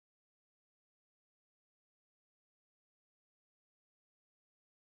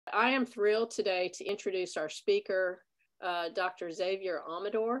I am thrilled today to introduce our speaker, Dr. Xavier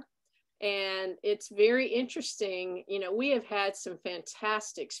Amador. And it's very interesting. You know, we have had some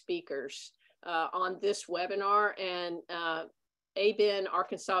fantastic speakers on this webinar, and ABIN,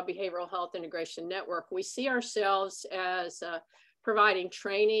 Arkansas Behavioral Health Integration Network, we see ourselves as providing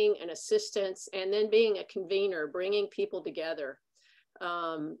training and assistance, and then being a convener, bringing people together.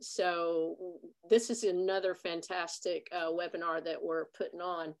 So this is another fantastic webinar that we're putting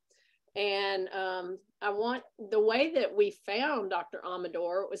on. And the way that we found Dr.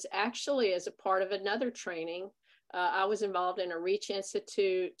 Amador was actually as a part of another training. I was involved in a Reach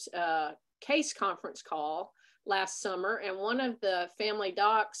Institute case conference call last summer, and one of the family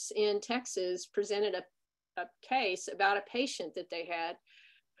docs in Texas presented a case about a patient that they had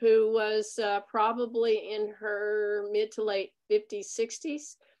who was probably in her mid to late 50s,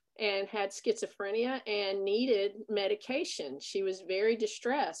 60s, and had schizophrenia and needed medication. She was very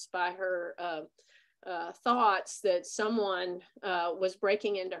distressed by her thoughts that someone was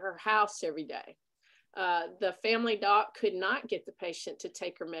breaking into her house every day. The family doc could not get the patient to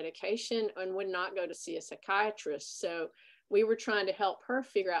take her medication and would not go to see a psychiatrist. So we were trying to help her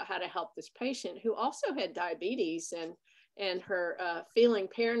figure out how to help this patient, who also had diabetes, and her feeling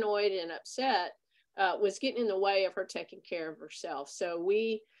paranoid and upset was getting in the way of her taking care of herself. So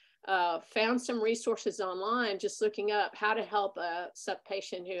we found some resources online, just looking up how to help a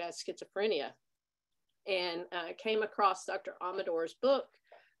patient who has schizophrenia, and came across Dr. Amador's book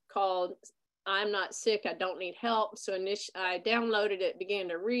called I'm Not Sick, I Don't Need Help. So I downloaded it, began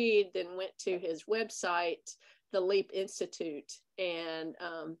to read, then went to his website, the LEAP Institute. And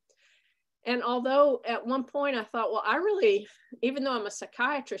although at one point I thought, well, even though I'm a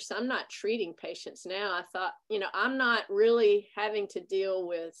psychiatrist, I'm not treating patients now. I thought, you know, I'm not really having to deal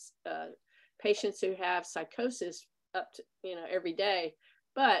with patients who have psychosis up to, you know, every day.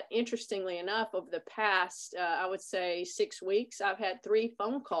 But interestingly enough, over the past, I would say 6 weeks, I've had 3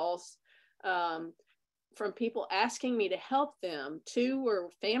 phone calls from people asking me to help them. 2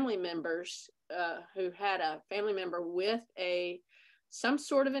 were family members who had a family member with some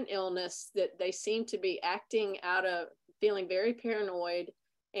sort of an illness that they seem to be acting out of, feeling very paranoid,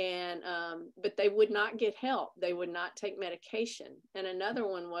 and but they would not get help. They would not take medication. And another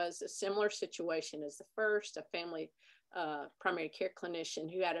one was a similar situation as the first, a family primary care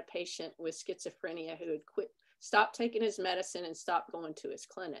clinician who had a patient with schizophrenia who had stopped taking his medicine and stopped going to his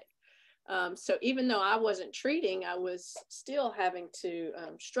clinic. So even though I wasn't treating, I was still having to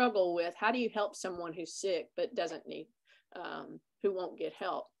struggle with, how do you help someone who's sick but doesn't need, who won't get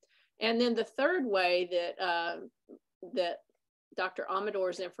help? And then the third way that Dr.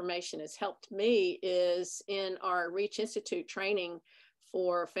 Amador's information has helped me is in our Reach Institute training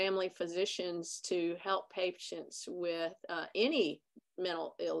for family physicians to help patients with any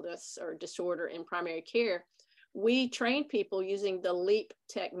mental illness or disorder in primary care. We train people using the LEAP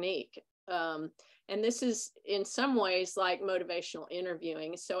technique. And this is in some ways like motivational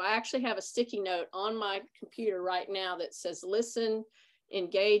interviewing. So I actually have a sticky note on my computer right now that says, listen,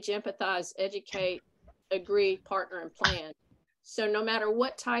 engage, empathize, educate, agree, partner, and plan. So no matter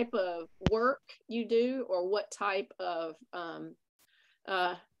what type of work you do or what type of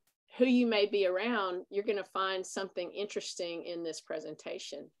who you may be around, you're going to find something interesting in this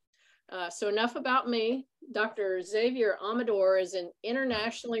presentation. So enough about me. Dr. Xavier Amador is an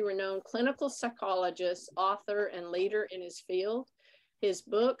internationally renowned clinical psychologist, author, and leader in his field. His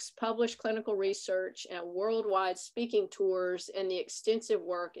books, published clinical research, and worldwide speaking tours, and the extensive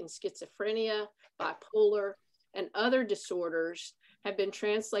work in schizophrenia, bipolar, and other disorders have been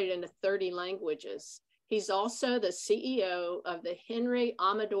translated into 30 languages. He's also the CEO of the Henry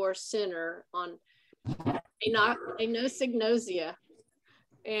Amador Center on Anosognosia,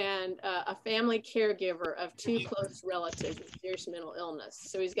 and a family caregiver of 2 close relatives with serious mental illness.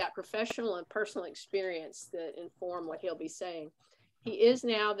 So he's got professional and personal experience that inform what he'll be saying. He is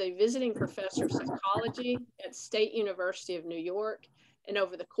now the visiting professor of psychology at State University of New York. And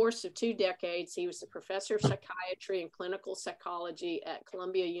over the course of 2 decades, he was the professor of psychiatry and clinical psychology at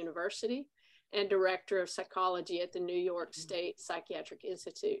Columbia University and director of psychology at the New York State Psychiatric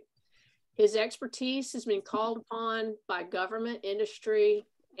Institute. His expertise has been called upon by government, industry,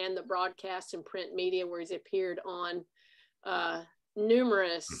 and the broadcast and print media, where he's appeared on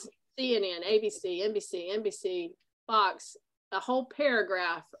numerous CNN, ABC, NBC, Fox, a whole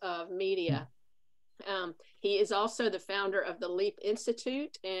paragraph of media. He is also the founder of the LEAP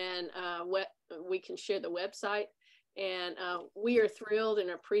Institute, and we can share the website. And we are thrilled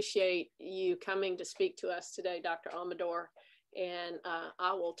and appreciate you coming to speak to us today, Dr. Amador. And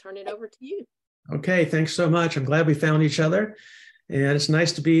I will turn it over to you. Okay, thanks so much. I'm glad we found each other. And it's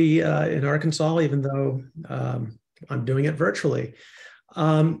nice to be in Arkansas, even though I'm doing it virtually.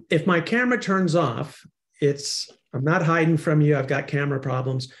 If my camera turns off, I'm not hiding from you. I've got camera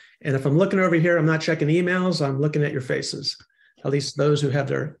problems. And if I'm looking over here, I'm not checking emails. I'm looking at your faces, at least those who have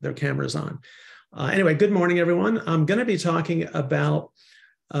their cameras on. Anyway, good morning, everyone. I'm going to be talking about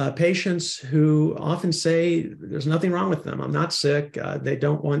patients who often say there's nothing wrong with them. I'm not sick. They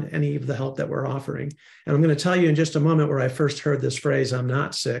don't want any of the help that we're offering. And I'm going to tell you in just a moment where I first heard this phrase, I'm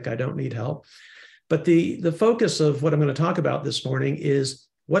not sick, I don't need help. But the focus of what I'm going to talk about this morning is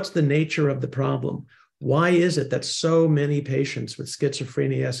what's the nature of the problem? Why is it that so many patients with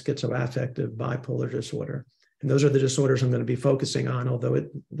schizophrenia, schizoaffective, bipolar disorder, and those are the disorders I'm going to be focusing on, although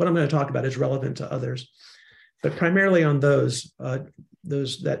what I'm going to talk about is relevant to others, but primarily on those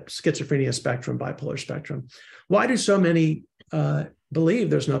that schizophrenia spectrum, bipolar spectrum. Why do so many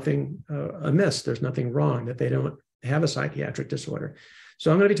believe there's nothing amiss, there's nothing wrong, that they don't have a psychiatric disorder?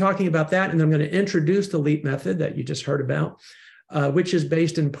 So I'm going to be talking about that, and I'm going to introduce the LEAP method that you just heard about, which is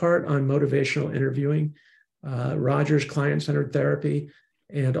based in part on motivational interviewing, Rogers client-centered therapy,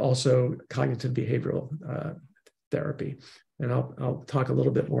 and also cognitive behavioral therapy. And I'll talk a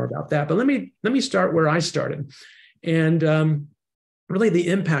little bit more about that. But let me start where I started, and really the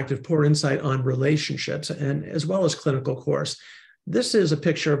impact of poor insight on relationships, and as well as clinical course. This is a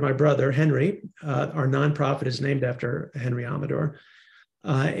picture of my brother, Henry. Our nonprofit is named after Henry Amador.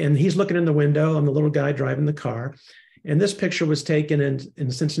 And he's looking in the window. I'm the little guy driving the car. And this picture was taken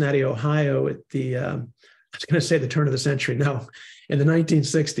in Cincinnati, Ohio at I was going to say the turn of the century. No, in the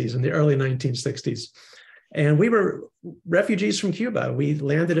 1960s, in the early 1960s. And we were refugees from Cuba. We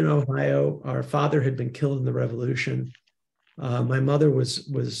landed in Ohio. Our father had been killed in the revolution. My mother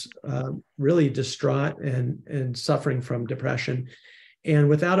was really distraught and suffering from depression. And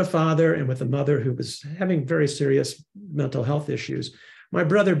without a father and with a mother who was having very serious mental health issues, my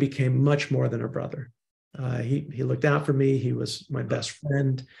brother became much more than a brother. He looked out for me. He was my best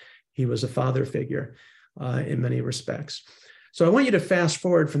friend. He was a father figure in many respects. So I want you to fast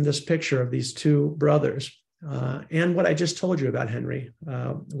forward from this picture of these two brothers and what I just told you about Henry,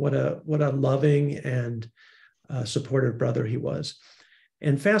 what a loving and supportive brother he was.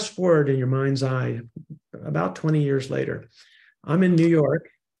 And fast forward in your mind's eye, about 20 years later, I'm in New York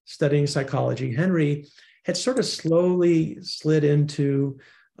studying psychology. Henry had sort of slowly slid into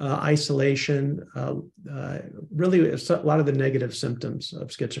isolation, really a lot of the negative symptoms of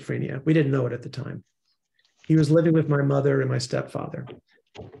schizophrenia. We didn't know it at the time. He was living with my mother and my stepfather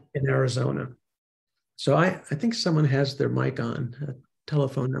in Arizona. So I think someone has their mic on, a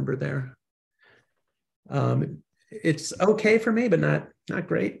telephone number there. It's okay for me, but not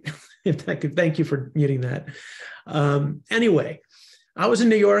great. If I could, thank you for muting that. Anyway, I was in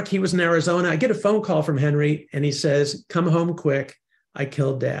New York. He was in Arizona. I get a phone call from Henry, and he says, "Come home quick. I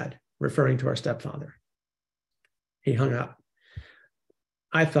killed Dad," referring to our stepfather. He hung up.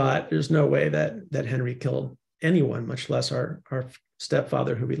 I thought there's no way that Henry killed anyone, much less our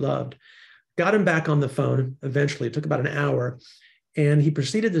stepfather who we loved. Got him back on the phone. Eventually, it took about an hour. And he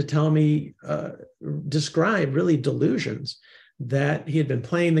proceeded to tell me, describe really delusions that he had been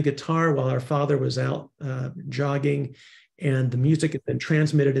playing the guitar while our father was out jogging, and the music had been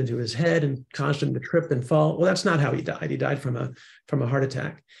transmitted into his head and caused him to trip and fall. Well, that's not how he died. He died from a heart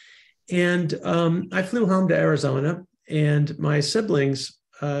attack. And I flew home to Arizona, and my siblings,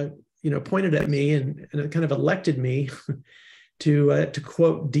 pointed at me and kind of elected me to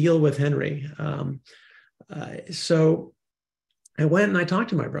quote, deal with Henry. So I went and I talked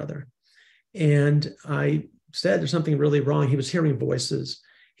to my brother, and I said there's something really wrong. He was hearing voices.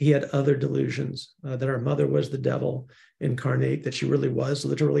 He had other delusions, that our mother was the devil incarnate, that she really was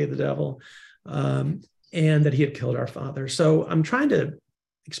literally the devil, and that he had killed our father. So I'm trying to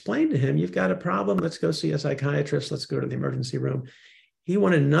explain to him, you've got a problem. Let's go see a psychiatrist. Let's go to the emergency room. He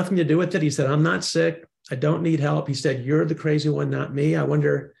wanted nothing to do with it. He said, I'm not sick. I don't need help. He said, you're the crazy one, not me. I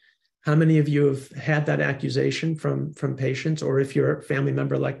wonder how many of you have had that accusation from patients, or if you're a family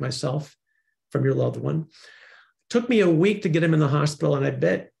member like myself, from your loved one. Took me a week to get him in the hospital, and I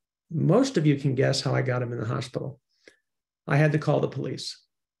bet most of you can guess how I got him in the hospital. I had to call the police.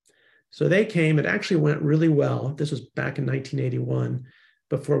 So they came. It actually went really well. This was back in 1981,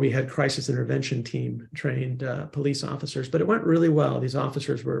 before we had crisis intervention team trained police officers, but it went really well. These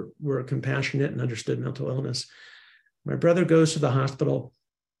officers were compassionate and understood mental illness. My brother goes to the hospital,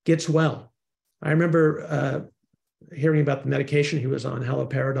 gets well. I remember hearing about the medication he was on,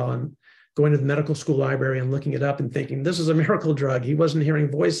 haloperidol, going to the medical school library and looking it up and thinking, this is a miracle drug. He wasn't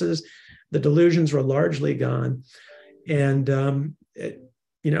hearing voices. The delusions were largely gone. And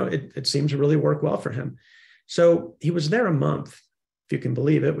it seemed to really work well for him. So he was there a month. if you can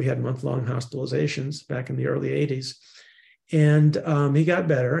believe it. We had month-long hospitalizations back in the early 80s. And he got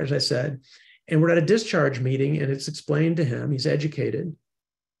better, as I said. And we're at a discharge meeting, and it's explained to him, he's educated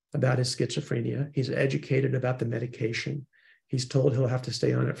about his schizophrenia. He's educated about the medication. He's told he'll have to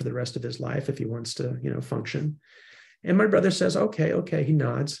stay on it for the rest of his life if he wants to, function. And my brother says, okay. He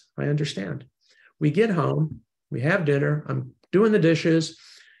nods. I understand. We get home, we have dinner. I'm doing the dishes,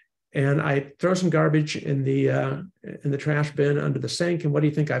 and I throw some garbage in the trash bin under the sink. And what do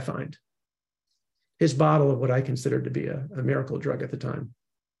you think I find? His bottle of what I considered to be a miracle drug at the time.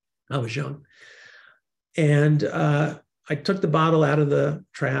 I was young. And I took the bottle out of the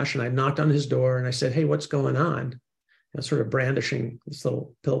trash, and I knocked on his door, and I said, hey, what's going on? And sort of brandishing this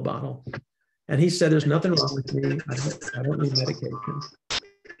little pill bottle. And he said, there's nothing wrong with me. I don't need medication.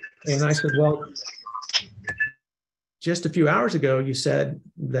 And I said, well, just a few hours ago, you said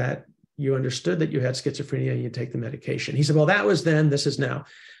that you understood that you had schizophrenia and you take the medication. He said, well, that was then, this is now.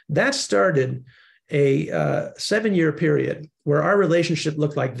 That started a 7-year period where our relationship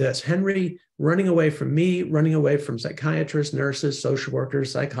looked like this. Henry running away from me, running away from psychiatrists, nurses, social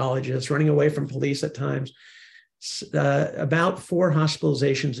workers, psychologists, running away from police at times. About 4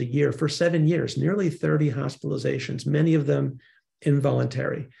 hospitalizations a year for 7 years, nearly 30 hospitalizations, many of them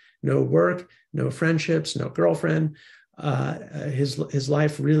involuntary. No work, no friendships, no girlfriend. His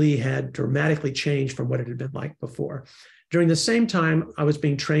life really had dramatically changed from what it had been like before. During the same time, I was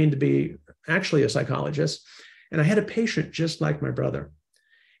being trained to be actually a psychologist, and I had a patient just like my brother,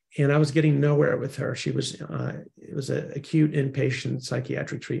 and I was getting nowhere with her. It was an acute inpatient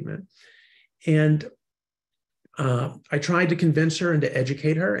psychiatric treatment, and I tried to convince her and to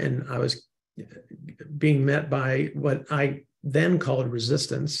educate her, and I was being met by what I then called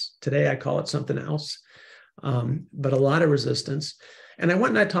resistance. Today, I call it something else, but a lot of resistance. And I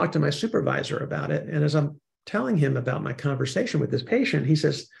went and I talked to my supervisor about it. And as I'm telling him about my conversation with this patient, he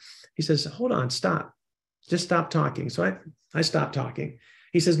says, hold on, stop. Just stop talking. So I stopped talking.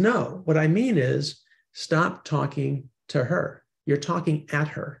 He says, no, what I mean is stop talking to her. You're talking at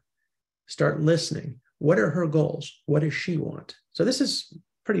her. Start listening. What are her goals? What does she want? So this is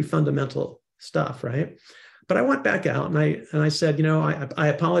pretty fundamental stuff, right? But I went back out and I said, I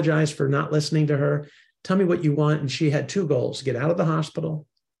apologize for not listening to her. Tell me what you want. And she had 2 goals: get out of the hospital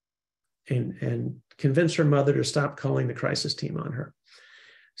and convince her mother to stop calling the crisis team on her.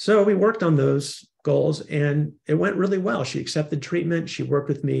 So we worked on those goals, and it went really well. She accepted treatment. She worked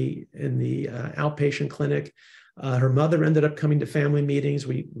with me in the outpatient clinic. Her mother ended up coming to family meetings.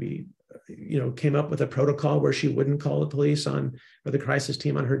 We came up with a protocol where she wouldn't call the police or the crisis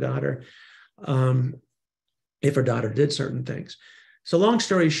team on her daughter if her daughter did certain things. So long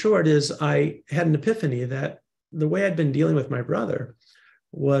story short is I had an epiphany that the way I'd been dealing with my brother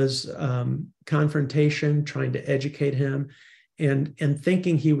was confrontation, trying to educate him, and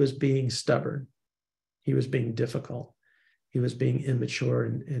thinking he was being stubborn. He was being difficult. He was being immature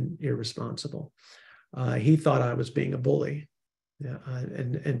and irresponsible. He thought I was being a bully. Yeah,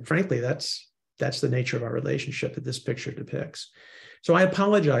 and frankly, that's the nature of our relationship that this picture depicts. So I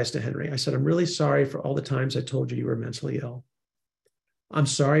apologized to Henry. I said, I'm really sorry for all the times I told you were mentally ill. I'm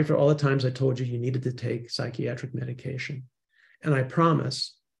sorry for all the times I told you needed to take psychiatric medication. And I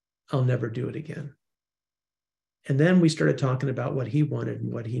promise I'll never do it again. And then we started talking about what he wanted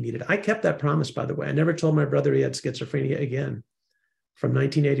and what he needed. I kept that promise, by the way. I never told my brother he had schizophrenia again from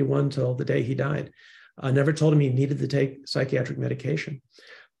 1981 till the day he died. I never told him he needed to take psychiatric medication.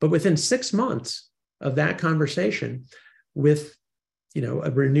 But within 6 months of that conversation, with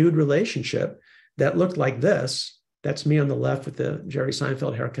a renewed relationship that looked like this, that's me on the left with the Jerry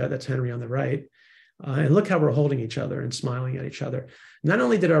Seinfeld haircut, that's Henry on the right. And look how we're holding each other and smiling at each other. Not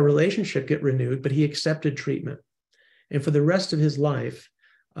only did our relationship get renewed, but he accepted treatment. And for the rest of his life,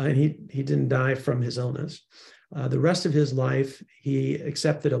 and he didn't die from his illness, the rest of his life, he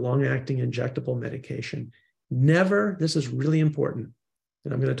accepted a long-acting injectable medication. Never, this is really important,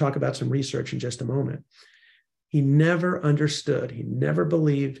 and I'm going to talk about some research in just a moment. He never understood, he never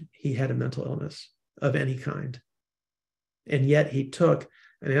believed he had a mental illness of any kind. And yet he took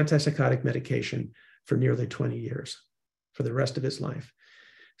an antipsychotic medication for nearly 20 years, for the rest of his life.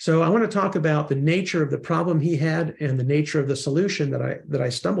 So I want to talk about the nature of the problem he had and the nature of the solution that I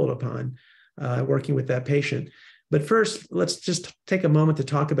stumbled upon working with that patient. But first, let's just take a moment to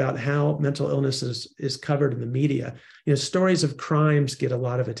talk about how mental illness is covered in the media. Stories of crimes get a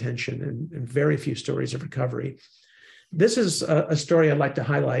lot of attention and very few stories of recovery. This is a story I'd like to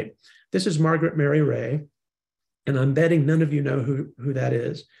highlight. This is Margaret Mary Ray, and I'm betting none of you know who that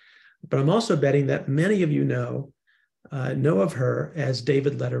is. But I'm also betting that many of you know of her as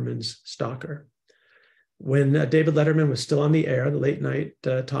David Letterman's stalker. When David Letterman was still on the air, the late night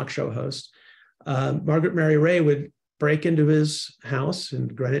talk show host, Margaret Mary Ray would break into his house in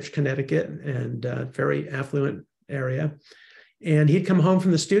Greenwich, Connecticut, and very affluent area. And he'd come home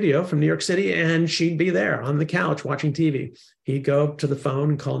from the studio from New York City, and she'd be there on the couch watching TV. He'd go up to the phone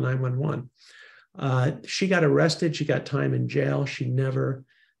and call 911. She got arrested. She got time in jail. She never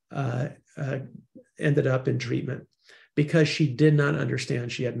ended up in treatment because she did not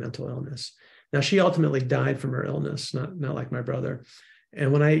understand she had mental illness. Now, she ultimately died from her illness, not like my brother.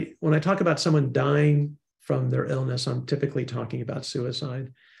 And when I talk about someone dying from their illness, I'm typically talking about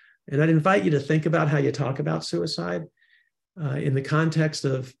suicide. And I'd invite you to think about how you talk about suicide in the context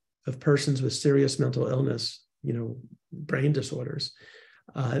of persons with serious mental illness, brain disorders.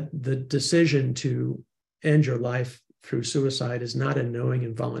 The decision to end your life through suicide is not a knowing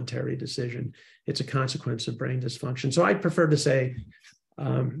and voluntary decision. It's a consequence of brain dysfunction. So I prefer to say,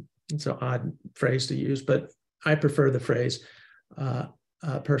 it's an odd phrase to use, but I prefer the phrase, a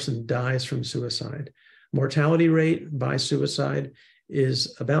person dies from suicide. Mortality rate by suicide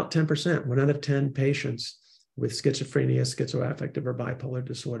is about 10%. 1 out of 10 patients with schizophrenia, schizoaffective, or bipolar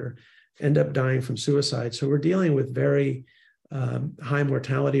disorder end up dying from suicide. So we're dealing with very high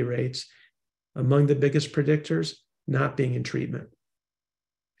mortality rates. Among the biggest predictors, not being in treatment.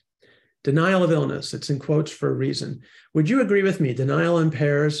 Denial of illness, it's in quotes for a reason. Would you agree with me? Denial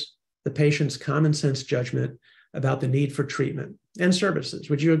impairs the patient's common sense judgment about the need for treatment and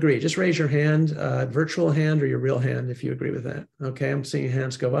services. Would you agree? Just raise your hand, virtual hand or your real hand if you agree with that. Okay, I'm seeing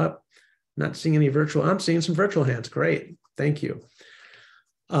hands go up. Not seeing any virtual. I'm seeing some virtual hands. Great, thank you.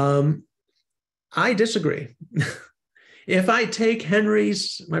 I disagree. If I take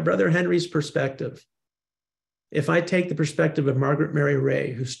my brother Henry's perspective, if I take the perspective of Margaret Mary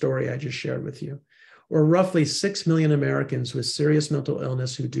Ray, whose story I just shared with you, or roughly 6 million Americans with serious mental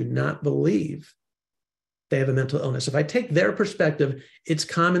illness who do not believe they have a mental illness, if I take their perspective, it's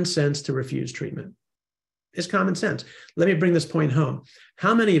common sense to refuse treatment. It's common sense. Let me bring this point home.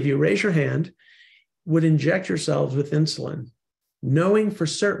 How many of you, raise your hand, would inject yourselves with insulin, knowing for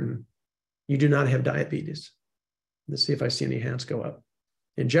certain you do not have diabetes? Let's see if I see any hands go up.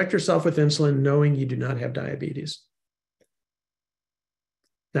 Inject yourself with insulin knowing you do not have diabetes.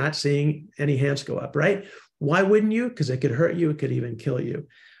 Not seeing any hands go up, right? Why wouldn't you? Because it could hurt you. It could even kill you.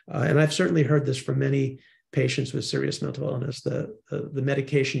 And I've certainly heard this from many patients with serious mental illness. The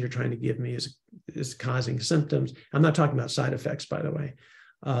medication you're trying to give me is causing symptoms. I'm not talking about side effects, by the way,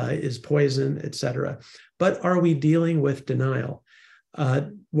 is poison, et cetera. But are we dealing with denial?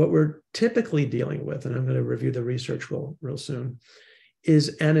 What we're typically dealing with, and I'm going to review the research real soon,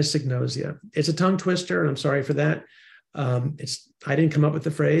 is anosognosia. It's a tongue twister, and I'm sorry for that. I didn't come up with the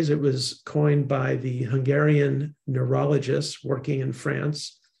phrase. It was coined by the Hungarian neurologist working in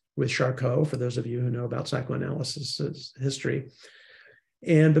France with Charcot, for those of you who know about psychoanalysis history.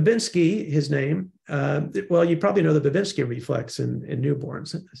 And Babinski, his name, well, you probably know the Babinski reflex in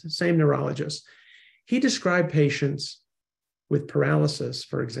newborns, same neurologist. He described patients with paralysis,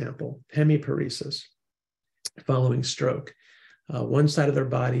 for example, hemiparesis, following stroke, one side of their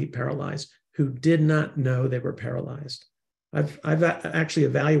body paralyzed, who did not know they were paralyzed. I've actually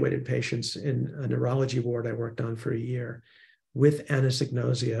evaluated patients in a neurology ward I worked on for a year with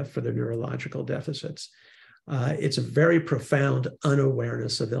anosognosia for their neurological deficits. It's a very profound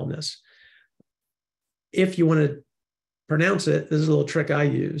unawareness of illness. If you want to pronounce it, this is a little trick I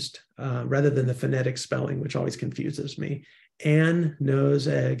used, rather than the phonetic spelling, which always confuses me.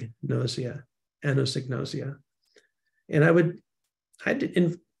 Anosognosia, anosognosia. And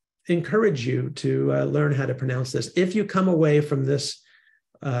I'd encourage you to learn how to pronounce this. If you come away from this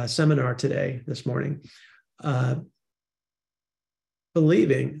seminar today, this morning,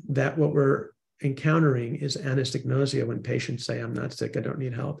 believing that what we're encountering is anosognosia when patients say, I'm not sick, I don't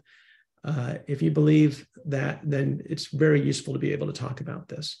need help. If you believe that, then it's very useful to be able to talk about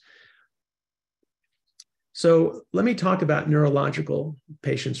this. So let me talk about neurological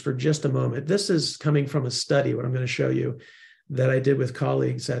patients for just a moment. This is coming from a study, what I'm going to show you, that I did with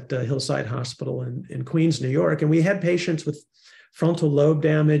colleagues at Hillside Hospital in Queens, New York. And we had patients with frontal lobe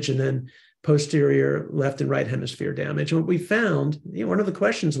damage and then posterior left and right hemisphere damage. And what we found, one of the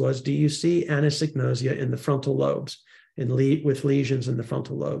questions was, do you see anosognosia in the frontal lobes, with lesions in the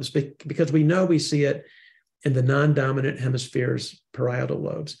frontal lobes? Because we know we see it in the non-dominant hemisphere's parietal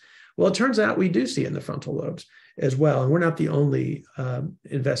lobes. Well, it turns out we do see it in the frontal lobes as well. And we're not the only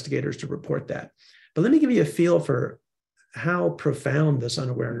investigators to report that. But let me give you a feel for how profound this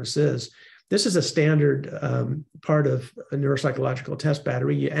unawareness is. This is a standard part of a neuropsychological test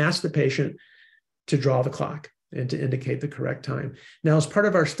battery. You ask the patient to draw the clock and to indicate the correct time. Now, as part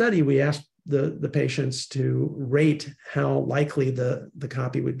of our study, we asked the patients to rate how likely the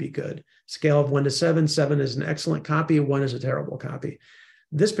copy would be good. Scale of 1 to 7. 7 is an excellent copy. 1 is a terrible copy.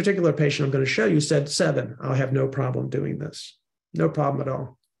 This particular patient I'm going to show you said 7. I'll have no problem doing this. No problem at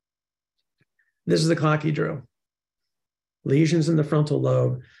all. This is the clock he drew. Lesions in the frontal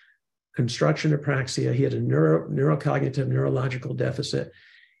lobe, construction apraxia. He had a neurocognitive neurological deficit,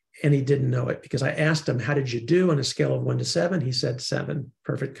 and he didn't know it because I asked him, how did you do on a scale of 1 to 7? He said 7,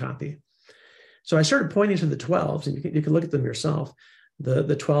 perfect copy. So I started pointing to the 12s, and you can look at them yourself,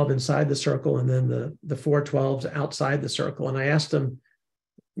 the 12 inside the circle and then the 4 12s outside the circle. And I asked him,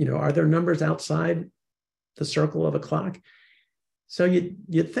 are there numbers outside the circle of a clock? So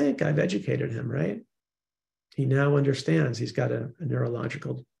you'd think I've educated him, right? He now understands he's got a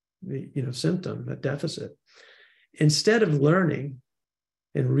neurological symptom, a deficit. Instead of learning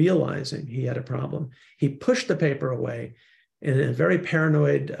and realizing he had a problem, he pushed the paper away and in a very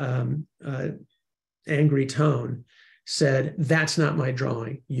paranoid, angry tone said, "That's not my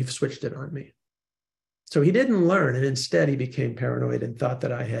drawing. You've switched it on me." So he didn't learn, and instead he became paranoid and thought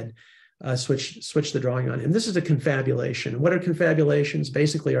that I had switched the drawing on him. This is a confabulation. What are confabulations?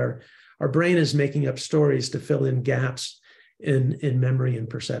 Basically, our brain is making up stories to fill in gaps in memory and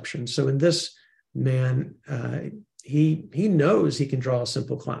perception. So in this man, he knows he can draw a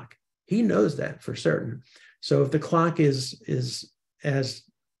simple clock. He knows that for certain. So if the clock is as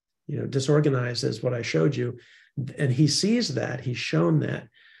disorganized as what I showed you, and he sees that, he's shown that,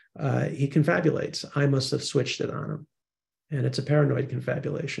 he confabulates. I must have switched it on him. And it's a paranoid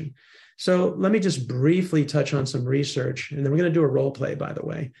confabulation. So let me just briefly touch on some research, and then we're going to do a role play, by the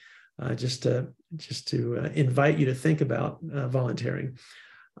way, just to invite you to think about volunteering.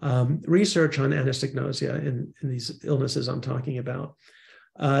 Research on anosognosia in these illnesses I'm talking about.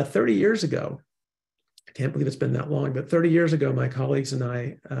 30 years ago, I can't believe it's been that long, but 30 years ago, my colleagues and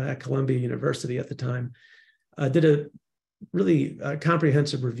I at Columbia University at the time did a really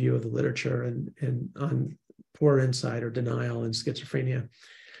comprehensive review of the literature and on poor insight or denial in schizophrenia.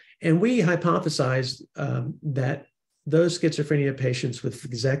 And we hypothesized that those schizophrenia patients with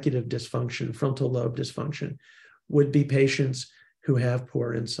executive dysfunction, frontal lobe dysfunction, would be patients who have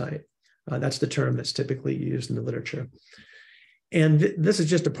poor insight. That's the term that's typically used in the literature. And this is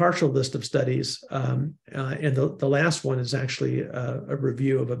just a partial list of studies. And the last one is actually a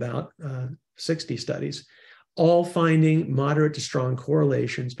review of about 60 studies, all finding moderate to strong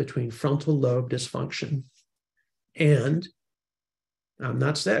correlations between frontal lobe dysfunction and I'm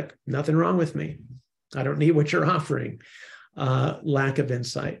not sick, nothing wrong with me. I don't need what you're offering. Lack of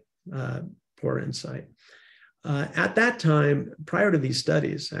insight, poor insight. At that time, prior to these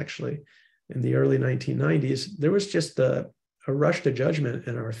studies, actually, in the early 1990s, there was just a rush to judgment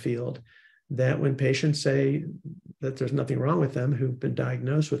in our field that when patients say that there's nothing wrong with them who've been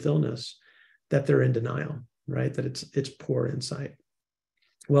diagnosed with illness, that they're in denial, right? That it's poor insight.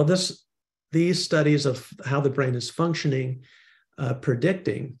 Well, these studies of how the brain is functioning,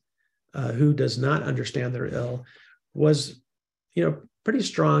 predicting who does not understand they're ill, was, pretty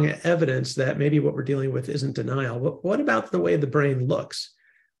strong evidence that maybe what we're dealing with isn't denial. What about the way the brain looks?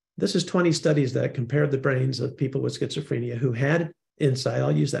 This is 20 studies that compared the brains of people with schizophrenia who had insight,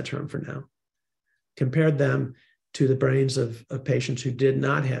 I'll use that term for now, compared them to the brains of patients who did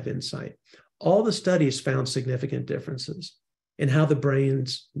not have insight. All the studies found significant differences in how the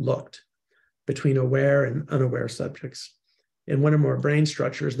brains looked between aware and unaware subjects. In one or more brain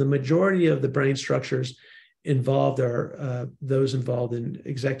structures, the majority of the brain structures involved are those involved in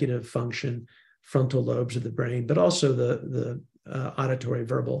executive function, frontal lobes of the brain, but also the auditory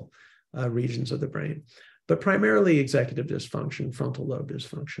verbal regions of the brain, but primarily executive dysfunction, frontal lobe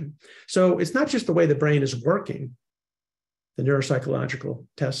dysfunction. So it's not just the way the brain is working, the neuropsychological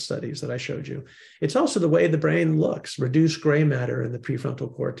test studies that I showed you. It's also the way the brain looks. Reduced gray matter in the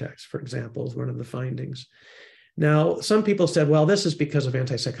prefrontal cortex, for example, is one of the findings. Now, some people said, well, this is because of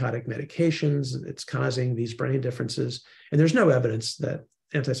antipsychotic medications. It's causing these brain differences. And there's no evidence that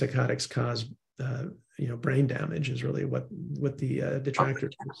antipsychotics cause brain damage is really what the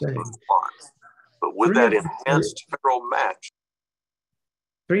detractors are saying. But with that enhanced neural match.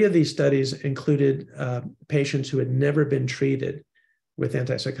 3 of these studies included patients who had never been treated with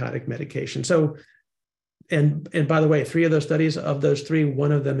antipsychotic medication. So, and by the way, 3 of those studies, of those 3,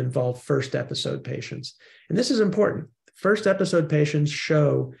 1 of them involved first episode patients. And this is important. First episode patients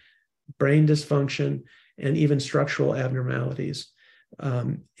show brain dysfunction and even structural abnormalities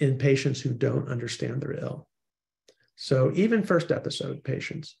in patients who don't understand they're ill. So even first episode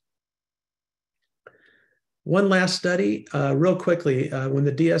patients. One last study, real quickly, when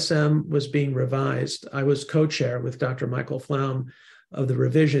the DSM was being revised, I was co-chair with Dr. Michael Flaum of the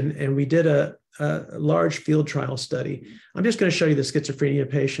revision, and we did a large field trial study. I'm just going to show you the schizophrenia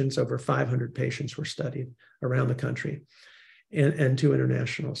patients. Over 500 patients were studied around the country and 2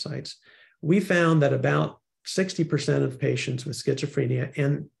 international sites. We found that about 60% of patients with schizophrenia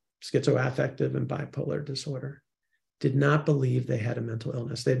and schizoaffective and bipolar disorder did not believe they had a mental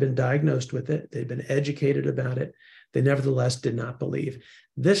illness. They'd been diagnosed with it. They'd been educated about it. They nevertheless did not believe.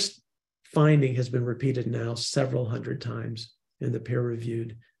 This finding has been repeated now several hundred times in the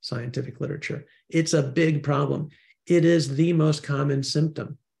peer-reviewed scientific literature. It's a big problem. It is the most common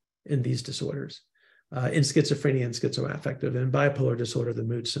symptom in these disorders. In schizophrenia and schizoaffective and bipolar disorder, the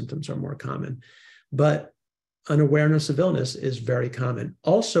mood symptoms are more common. But unawareness of illness is very common.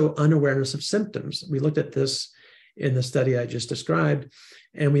 Also, unawareness of symptoms. We looked at this in the study I just described,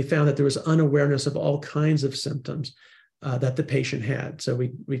 and we found that there was unawareness of all kinds of symptoms that the patient had. So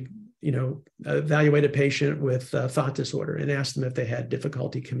we evaluate a patient with thought disorder and asked them if they had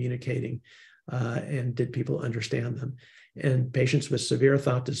difficulty communicating and did people understand them. And patients with severe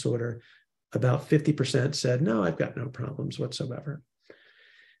thought disorder, about 50% said, no, I've got no problems whatsoever.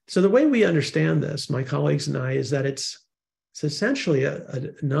 So the way we understand this, my colleagues and I, is that it's essentially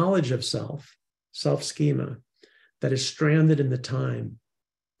a knowledge of self-schema that is stranded in the time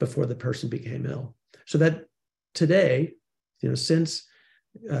before the person became ill. So that today, since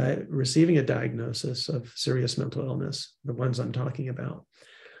receiving a diagnosis of serious mental illness, the ones I'm talking about,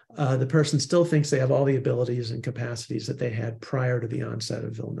 the person still thinks they have all the abilities and capacities that they had prior to the onset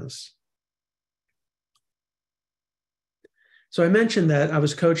of illness. So I mentioned that I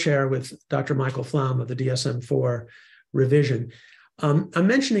was co-chair with Dr. Michael Flom of the DSM-IV revision. I'm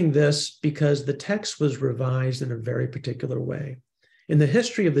mentioning this because the text was revised in a very particular way. In the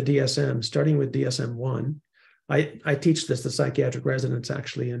history of the DSM, starting with DSM-1, I teach this to psychiatric residents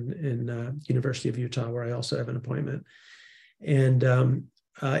actually in University of Utah, where I also have an appointment. And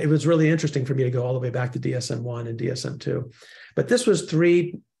it was really interesting for me to go all the way back to DSM-1 and DSM-2. But this was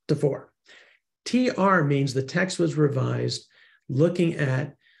 3 to 4. TR means the text was revised looking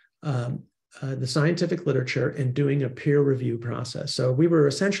at the scientific literature and doing a peer review process. So we were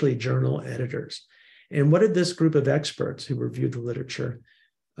essentially journal editors. And what did this group of experts who reviewed the literature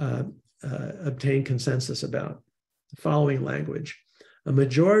obtain consensus about? The following language: a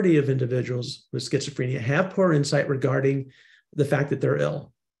majority of individuals with schizophrenia have poor insight regarding the fact that they're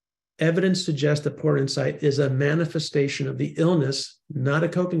ill. Evidence suggests that poor insight is a manifestation of the illness, not a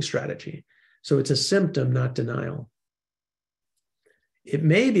coping strategy. So it's a symptom, not denial. It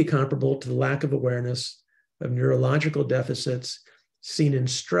may be comparable to the lack of awareness of neurological deficits seen in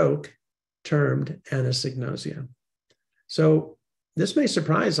stroke, termed anosognosia. So this may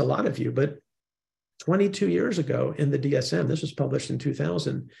surprise a lot of you, but 22 years ago in the DSM, this was published in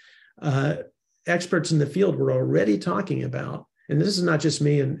 2000, experts in the field were already talking about, and this is not just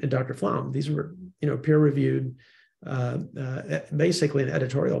me and Dr. Flom, these were peer-reviewed, basically an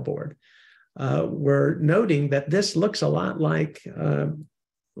editorial board, were noting that this looks a lot like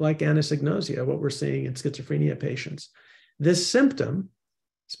anosognosia, what we're seeing in schizophrenia patients. This symptom,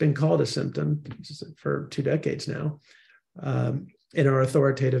 it's been called a symptom for 2 decades now, in our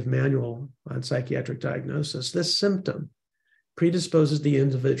authoritative manual on psychiatric diagnosis. This symptom predisposes the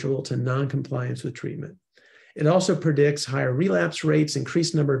individual to noncompliance with treatment. It also predicts higher relapse rates,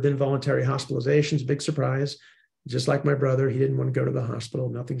 increased number of involuntary hospitalizations. Big surprise. Just like my brother, he didn't want to go to the hospital.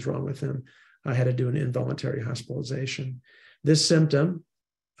 Nothing's wrong with him. I had to do an involuntary hospitalization. This symptom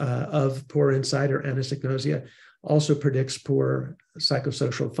of poor insight or anosognosia also predicts poor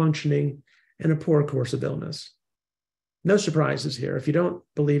psychosocial functioning and a poor course of illness. No surprises here. If you don't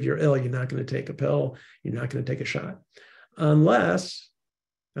believe you're ill, you're not going to take a pill. You're not going to take a shot. Unless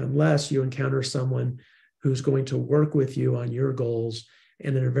you encounter someone who's going to work with you on your goals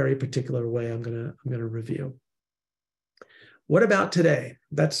and in a very particular way I'm going to review. What about today?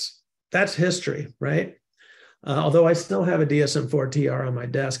 That's history, right? Although I still have a DSM-IV TR on my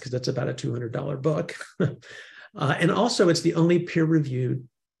desk because it's about a $200 book. And also it's the only peer-reviewed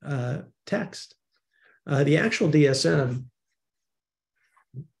text. The actual DSM,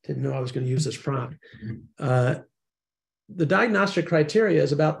 didn't know I was going to use this prompt. The diagnostic criteria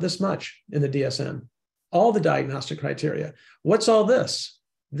is about this much in the DSM. All the diagnostic criteria. What's all this?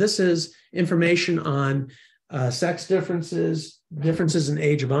 This is information on sex differences, differences in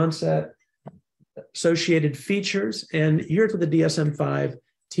age of onset, associated features, and here's the DSM-5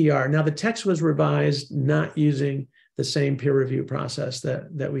 TR. Now, the text was revised not using the same peer review process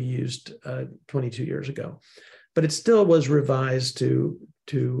that we used 22 years ago, but it still was revised to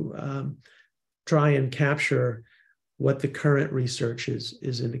try and capture what the current research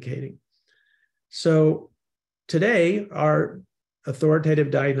is indicating. So today, our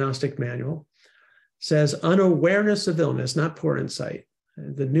authoritative diagnostic manual, says unawareness of illness, not poor insight.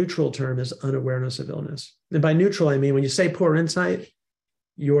 The neutral term is unawareness of illness. And by neutral, I mean when you say poor insight,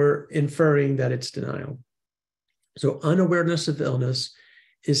 you're inferring that it's denial. So unawareness of illness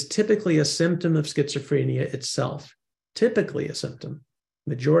is typically a symptom of schizophrenia itself, typically a symptom,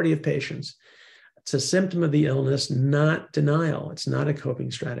 majority of patients. It's a symptom of the illness, not denial. It's not a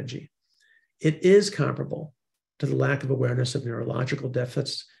coping strategy. It is comparable to the lack of awareness of neurological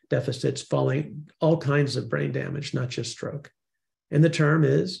deficits following all kinds of brain damage, not just stroke. And the term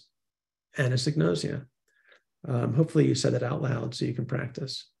is anosognosia. Hopefully you said that out loud so you can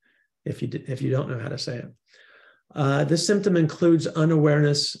practice if you don't know how to say it. This symptom includes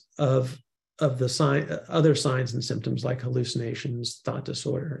unawareness of the other signs and symptoms like hallucinations, thought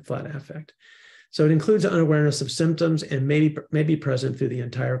disorder, flat affect. So it includes unawareness of symptoms and may be present through the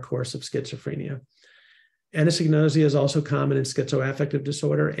entire course of schizophrenia. Anosognosia is also common in schizoaffective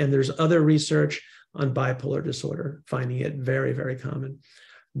disorder, and there's other research on bipolar disorder, finding it very, very common.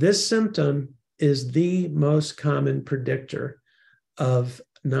 This symptom is the most common predictor of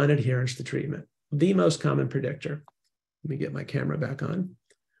non-adherence to treatment, the most common predictor. Let me get my camera back on.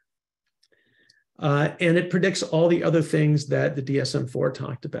 And it predicts all the other things that the DSM-4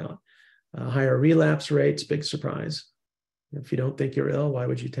 talked about. Higher relapse rates, big surprise. If you don't think you're ill, why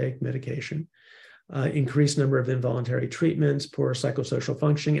would you take medication? Increased number of involuntary treatments, poor psychosocial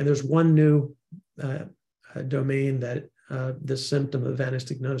functioning. And there's one new domain that this symptom of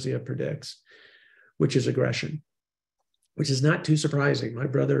anosognosia predicts, which is aggression, which is not too surprising. My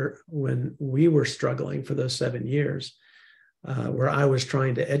brother, when we were struggling for those 7 years, where I was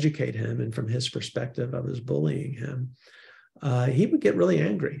trying to educate him, and from his perspective, I was bullying him, he would get really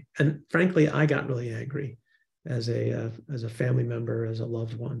angry. And frankly, I got really angry as a family member, as a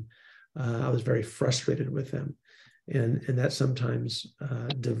loved one. I was very frustrated with him. And that sometimes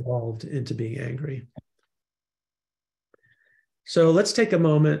devolved into being angry. So let's take a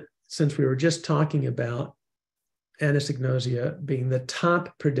moment, since we were just talking about anosognosia being the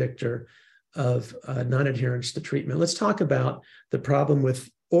top predictor of non-adherence to treatment. Let's talk about the problem with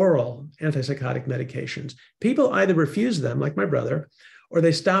oral antipsychotic medications. People either refuse them, like my brother, or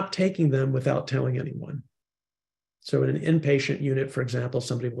they stop taking them without telling anyone. So in an inpatient unit, for example,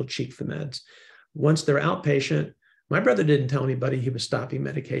 somebody will cheat the meds. Once they're outpatient, my brother didn't tell anybody he was stopping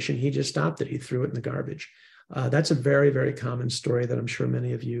medication. He just stopped it. He threw it in the garbage. That's a very, very common story that I'm sure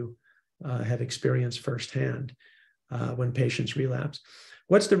many of you have experienced firsthand when patients relapse.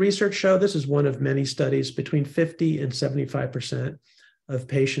 What's the research show? This is one of many studies. Between 50 and 75% of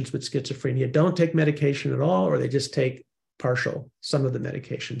patients with schizophrenia don't take medication at all, or they just take partial, some of the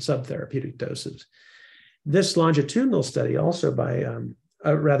medication, subtherapeutic doses. This longitudinal study, also by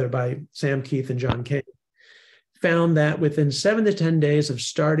Sam Keith and John Kane, found that within 7 to 10 days of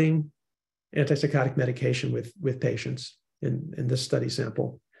starting antipsychotic medication with patients in this study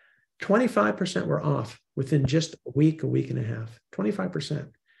sample, 25% were off within just a week and a half, 25%.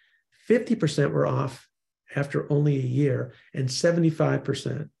 50% were off after only a year, and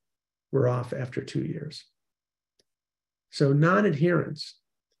 75% were off after 2 years. So non-adherence,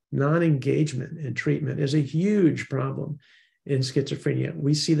 non-engagement in treatment is a huge problem in schizophrenia.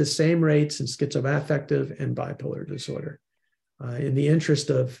 We see the same rates in schizoaffective and bipolar disorder. In the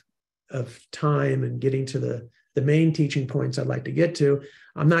interest of time and getting to the main teaching points I'd like to get to,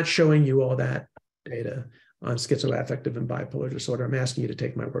 I'm not showing you all that data on schizoaffective and bipolar disorder. I'm asking you to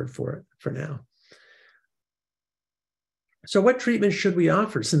take my word for it for now. So what treatment should we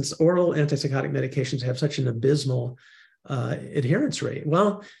offer since oral antipsychotic medications have such an abysmal adherence rate?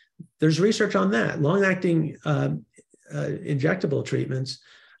 Well, there's research on that. Long-acting injectable treatments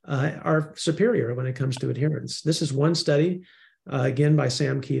are superior when it comes to adherence. This is one study, again, by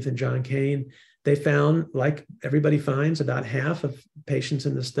Sam Keith and John Kane. They found, like everybody finds, about half of patients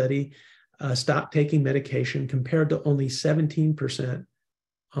in the study stopped taking medication compared to only 17%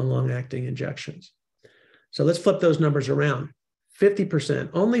 on long-acting injections. So let's flip those numbers around.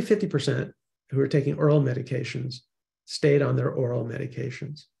 50%, only 50% who are taking oral medications stayed on their oral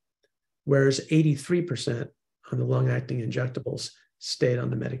medications, whereas 83% on the long-acting injectables stayed on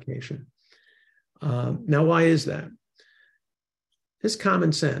the medication. Now, why is that? It's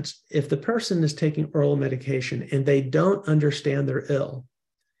common sense. If the person is taking oral medication and they don't understand they're ill,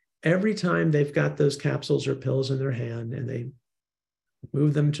 every time they've got those capsules or pills in their hand and they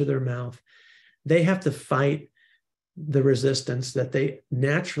move them to their mouth, they have to fight the resistance that they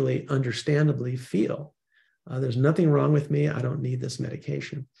naturally, understandably feel. There's nothing wrong with me. I don't need this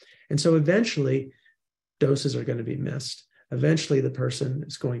medication. And so eventually, doses are going to be missed. Eventually, the person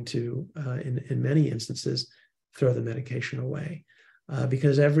is going to, in many instances, throw the medication away.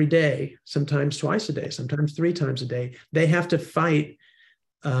 because every day, sometimes twice a day, sometimes 3 times a day, they have to fight.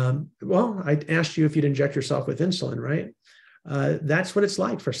 Well, I asked you if you'd inject yourself with insulin, right? That's what it's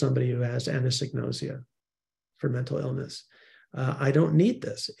like for somebody who has anosognosia for mental illness. I don't need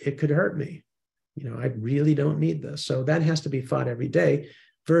this. It could hurt me. I really don't need this. So that has to be fought every day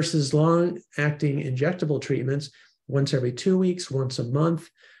versus long-acting injectable treatments once every 2 weeks, once a month.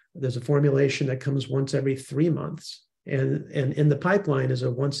 There's a formulation that comes once every 3 months. And in the pipeline is a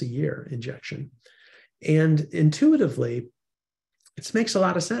once a year injection. And intuitively, it makes a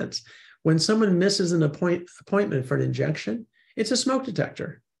lot of sense. When someone misses an appointment for an injection, it's a smoke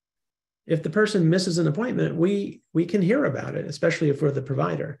detector. If the person misses an appointment, we can hear about it, especially if we're the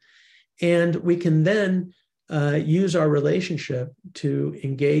provider. And we can then use our relationship to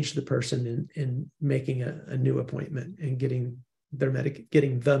engage the person in making a new appointment and getting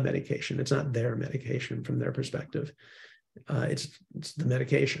the medication. It's not their medication from their perspective. It's the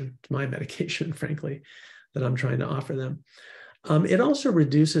medication. It's my medication, frankly, that I'm trying to offer them. It also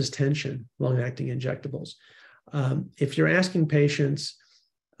reduces tension, long-acting injectables. If you're asking patients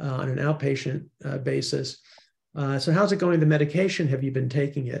on an outpatient basis, so how's it going, the medication? Have you been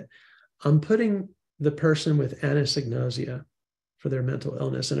taking it? I'm putting the person with anosognosia for their mental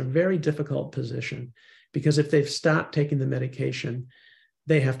illness in a very difficult position, because if they've stopped taking the medication,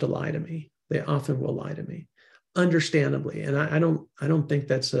 they have to lie to me. They often will lie to me, understandably. And I don't think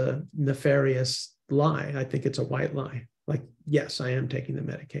that's a nefarious lie. I think it's a white lie. Like, yes, I am taking the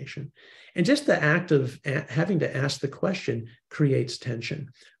medication. And just the act of having to ask the question creates tension.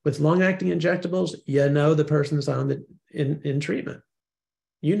 With long-acting injectables, the person's in treatment.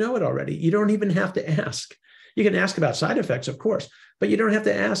 You know it already. You don't even have to ask. You can ask about side effects, of course, but you don't have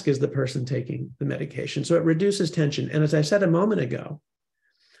to ask, is the person taking the medication? So it reduces tension. And as I said a moment ago,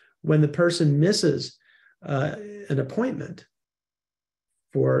 when the person misses an appointment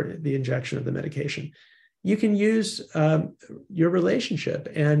for the injection of the medication, you can use your relationship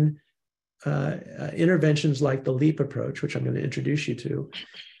and interventions like the LEAP approach, which I'm going to introduce you to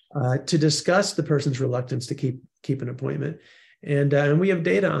discuss the person's reluctance to keep an appointment. And we have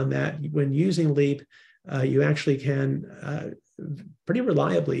data on that. When using LEAP, you actually can pretty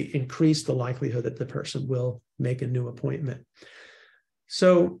reliably increase the likelihood that the person will make a new appointment.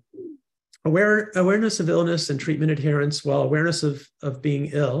 So awareness of illness and treatment adherence, well, awareness of being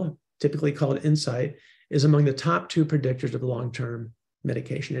ill, typically called insight, is among the top 2 predictors of long-term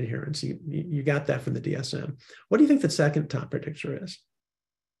medication adherence. You got that from the DSM. What do you think the second top predictor is?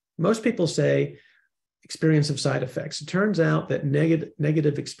 Most people say experience of side effects. It turns out that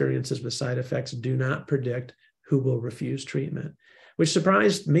negative experiences with side effects do not predict who will refuse treatment, which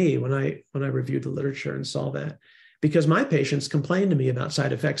surprised me when I reviewed the literature and saw that, because my patients complain to me about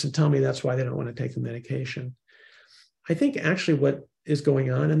side effects and tell me that's why they don't want to take the medication. I think actually what is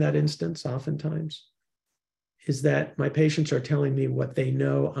going on in that instance oftentimes is that my patients are telling me what they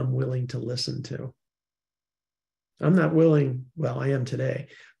know I'm willing to listen to. I'm not willing, well, I am today,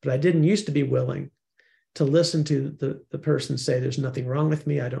 but I didn't used to be willing to listen to the person say, there's nothing wrong with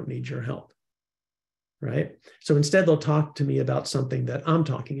me, I don't need your help, right? So instead they'll talk to me about something that I'm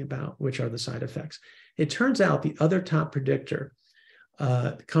talking about, which are the side effects. It turns out the other top predictor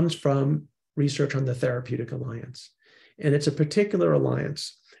comes from research on the therapeutic alliance. And it's a particular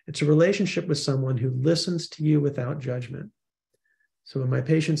alliance. It's a relationship with someone who listens to you without judgment. So when my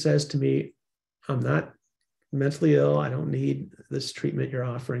patient says to me, I'm not mentally ill, I don't need this treatment you're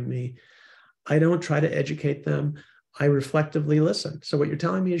offering me, I don't try to educate them. I reflectively listen. So what you're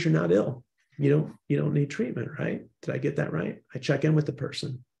telling me is you're not ill. You don't need treatment, right? Did I get that right? I check in with the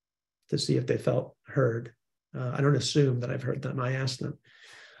person to see if they felt heard. I don't assume that I've heard them. I ask them.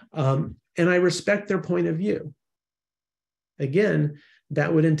 And I respect their point of view. Again,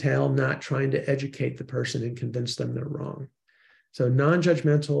 that would entail not trying to educate the person and convince them they're wrong. So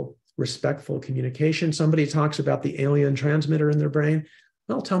non-judgmental, respectful communication. Somebody talks about the alien transmitter in their brain.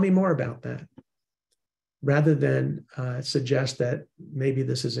 Well, tell me more about that. Rather than suggest that maybe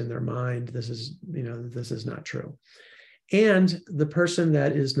this is in their mind, this is not true. And the person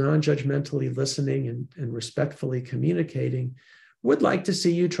that is non-judgmentally listening and respectfully communicating would like to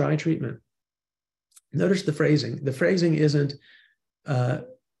see you try treatment. Notice the phrasing. The phrasing is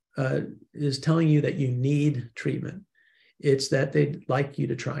telling you that you need treatment. It's that they'd like you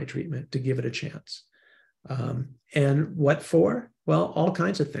to try treatment, to give it a chance. And what for? Well, all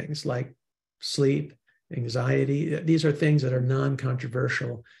kinds of things like sleep, anxiety. These are things that are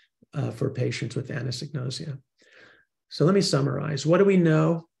non-controversial for patients with anosognosia. So let me summarize. What do we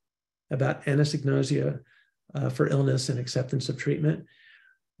know about anosognosia for illness and acceptance of treatment?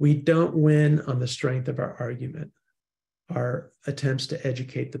 We don't win on the strength of our argument. our attempts to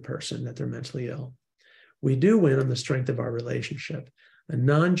educate the person that they're mentally ill. We do win on the strength of our relationship, a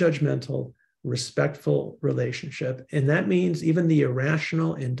non-judgmental, respectful relationship. And that means even the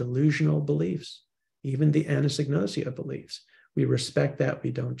irrational and delusional beliefs, even the anosognosia beliefs. We respect that,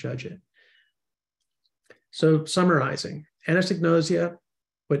 we don't judge it. So summarizing, anosognosia,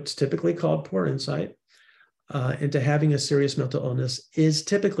 what's typically called poor insight, into having a serious mental illness is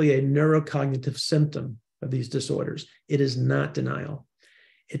typically a neurocognitive symptom of these disorders. It is not denial.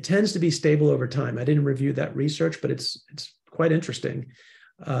 It tends to be stable over time. I didn't review that research, but it's quite interesting.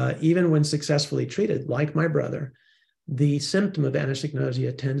 Even when successfully treated, like my brother, the symptom of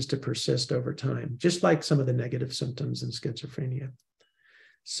anosognosia tends to persist over time, just like some of the negative symptoms in schizophrenia.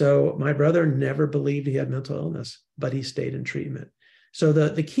 So my brother never believed he had mental illness, but he stayed in treatment. So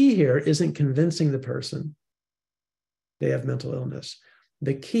the key here isn't convincing the person they have mental illness.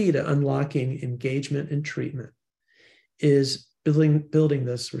 The key to unlocking engagement and treatment is building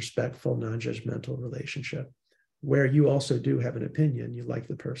this respectful, non-judgmental relationship where you also do have an opinion. You like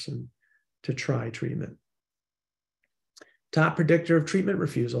the person to try treatment. Top predictor of treatment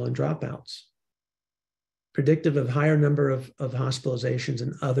refusal and dropouts. Predictive of higher number of hospitalizations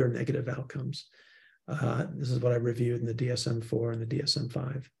and other negative outcomes. This is what I reviewed in the DSM-4 and the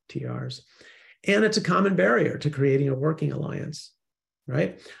DSM-5 TRs. And it's a common barrier to creating a working alliance,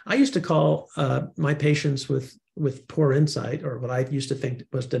 right? I used to call my patients with poor insight, or what I used to think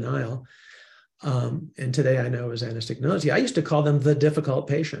was denial, and today I know is anosognosia. I used to call them the difficult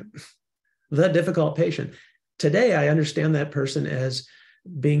patient, the difficult patient. Today I understand that person as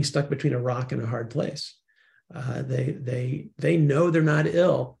being stuck between a rock and a hard place. They know they're not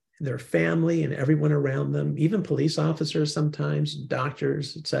ill. Their family and everyone around them, even police officers sometimes,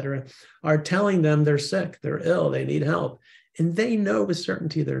 doctors, et cetera, are telling them they're sick, they're ill, they need help. And they know with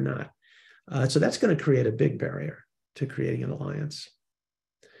certainty they're not. So that's going to create a big barrier to creating an alliance.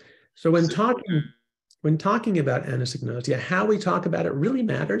 So when talking about anosognosia, how we talk about it really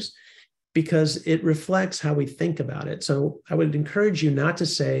matters because it reflects how we think about it. So I would encourage you not to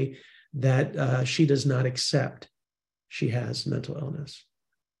say that she does not accept she has mental illness,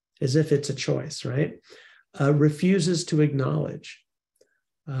 as if it's a choice, right? Refuses to acknowledge,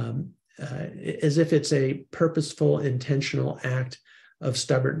 as if it's a purposeful, intentional act of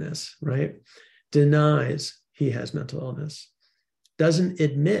stubbornness, right? Denies he has mental illness, doesn't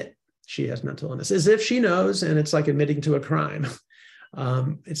admit she has mental illness, as if she knows, and it's like admitting to a crime.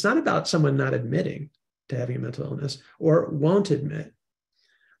 It's not about someone not admitting to having a mental illness or won't admit.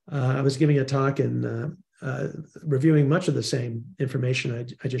 I was giving a talk and reviewing much of the same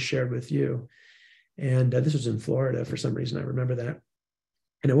information I just shared with you. And this was in Florida for some reason, I remember that.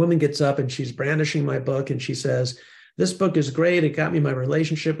 And a woman gets up and she's brandishing my book and she says, "This book is great. It got me my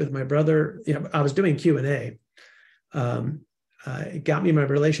relationship with my brother." You know, I was doing Q&A. It got me my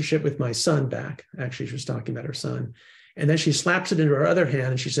relationship with my son back. Actually, she was talking about her son. And then she slaps it into her other hand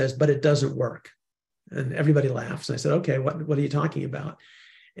and she says, "But it doesn't work." And everybody laughs. And I said, "Okay, what are you talking about?"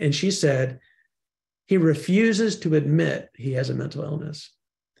 And she said, "He refuses to admit he has a mental illness."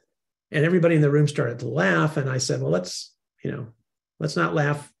 And everybody in the room started to laugh. And I said, "Well, let's not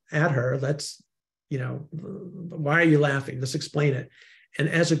laugh at her. Why are you laughing? Let's explain it." And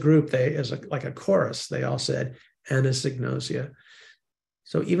as a group, like a chorus, they all said, "Anosognosia."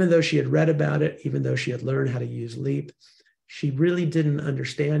 So even though she had read about it, even though she had learned how to use LEAP, she really didn't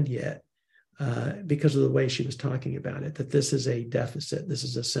understand yet, because of the way she was talking about it, that this is a deficit, this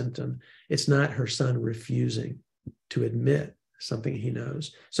is a symptom. It's not her son refusing to admit something he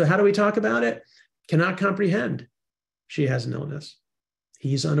knows. So how do we talk about it? Cannot comprehend she has an illness.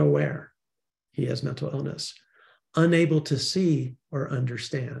 He's unaware he has mental illness. Unable to see or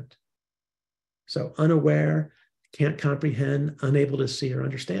understand. So unaware, can't comprehend, unable to see or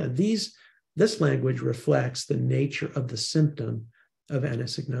understand. This language reflects the nature of the symptom of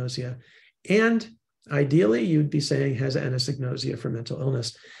anosognosia. And ideally, you'd be saying has anosognosia for mental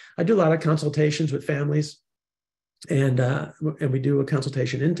illness. I do a lot of consultations with families, and we do a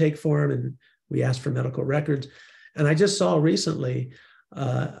consultation intake form, and we ask for medical records. And I just saw recently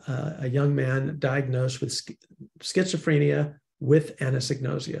a young man diagnosed with schizophrenia with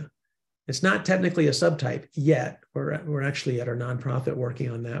anosognosia. It's not technically a subtype yet. We're actually at our nonprofit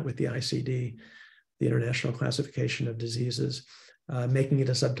working on that with the ICD, the International Classification of Diseases. Making it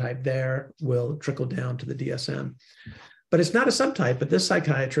a subtype there will trickle down to the DSM. But it's not a subtype, but this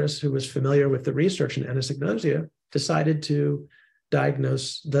psychiatrist who was familiar with the research in anosognosia decided to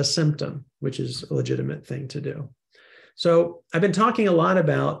diagnose the symptom, which is a legitimate thing to do. So I've been talking a lot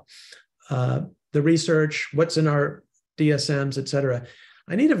about the research, what's in our DSMs, et cetera.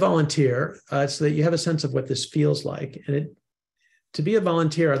 I need a volunteer so that you have a sense of what this feels like. And to be a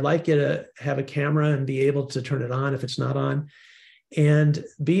volunteer, I'd like you to have a camera and be able to turn it on if it's not on, and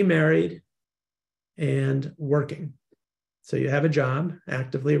be married and working. So you have a job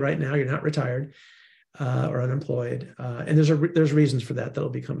actively right now. You're not retired or unemployed. And there's reasons for that that'll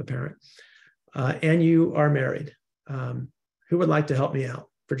become apparent. And you are married. Who would like to help me out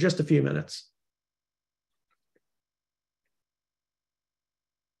for just a few minutes?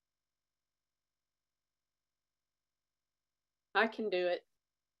 I can do it.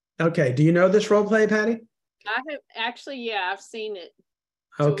 Okay. Do you know this role play, Patty? I have actually, yeah, I've seen it.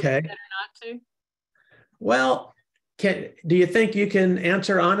 Okay. So better not to. Well, do you think you can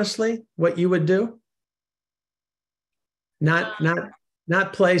answer honestly what you would do? Not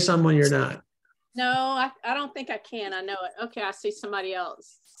play someone you're not. No, I don't think I can. I know it. Okay, I see somebody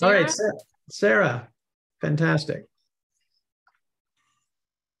else. All Sarah? right, Sarah. Fantastic.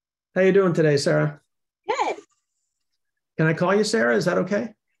 How you doing today, Sarah? Good. Can I call you Sarah? Is that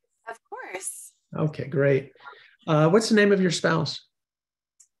okay? Of course. Okay, great. What's the name of your spouse?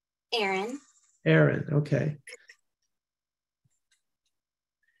 Aaron. Aaron, okay.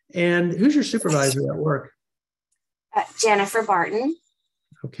 And who's your supervisor at work? Jennifer Barton.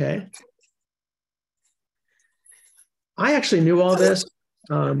 Okay. I actually knew all this,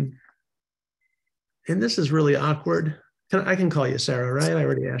 and this is really awkward. I can call you Sarah, right? I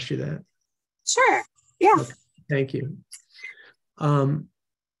already asked you that. Sure. Yeah. Okay, thank you.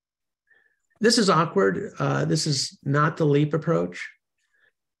 This is awkward. This is not the LEAP approach.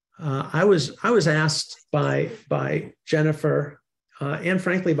 I was asked by Jennifer and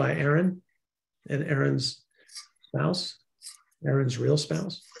frankly by Aaron and Aaron's spouse, Aaron's real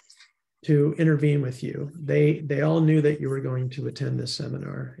spouse, to intervene with you. They all knew that you were going to attend this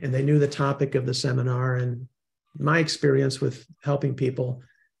seminar, and they knew the topic of the seminar and my experience with helping people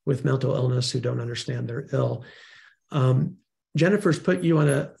with mental illness who don't understand they're ill. Jennifer's put you on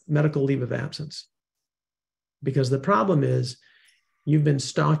a medical leave of absence because the problem is you've been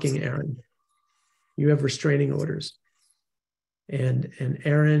stalking Aaron. You have restraining orders. And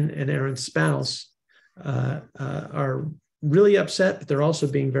Aaron and Aaron's spouse are really upset, but they're also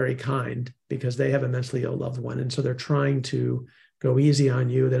being very kind because they have a mentally ill loved one. And so they're trying to go easy on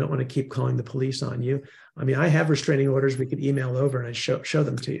you. They don't want to keep calling the police on you. I mean, I have restraining orders we could email over and I'd show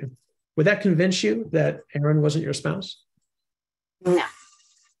them to you. Would that convince you that Aaron wasn't your spouse? No.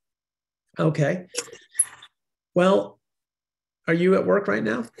 Okay. Well, are you at work right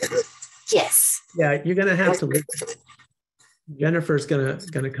now? Yes. Yeah, you're going to have to leave. Jennifer's going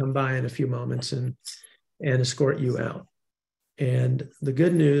to come by in a few moments and escort you out. And the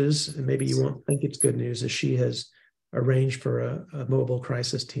good news, and maybe you won't think it's good news, is she has arranged for a mobile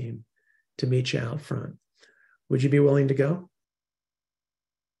crisis team to meet you out front. Would you be willing to go?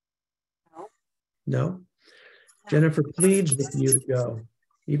 No. No? Jennifer pleads with you to go.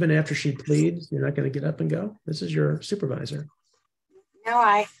 Even after she pleads, you're not going to get up and go? This is your supervisor. No,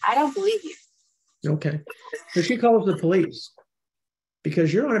 I don't believe you. Okay. So she calls the police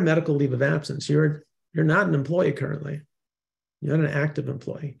because you're on a medical leave of absence. You're not an employee currently. You're not an active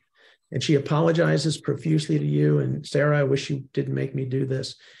employee. And she apologizes profusely to you. And Sarah, I wish you didn't make me do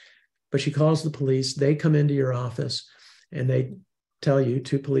this. But she calls the police. They come into your office and they tell you,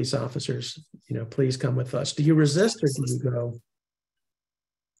 two police officers, please come with us. Do you resist or do you go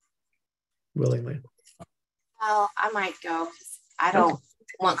willingly? Well, I might go. I don't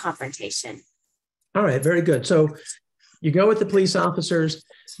want confrontation. All right, very good. So you go with the police officers.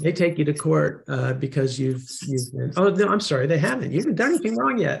 They take you to court because you've been, oh, no, I'm sorry, they haven't. You haven't done anything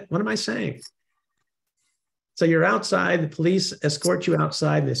wrong yet. What am I saying? So you're outside, the police escort you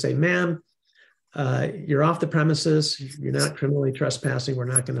outside and they say, ma'am, you're off the premises. You're not criminally trespassing. We're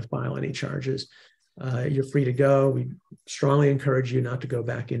not going to file any charges. You're free to go. We strongly encourage you not to go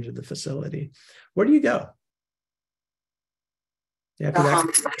back into the facility. Where do you go? After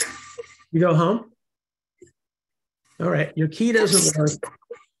that, you go home? All right, your key doesn't work.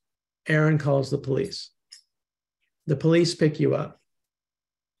 Aaron calls the police. The police pick you up.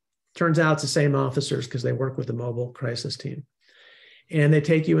 Turns out it's the same officers because they work with the mobile crisis team. And they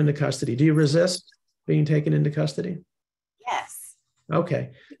take you into custody. Do you resist being taken into custody? Yes.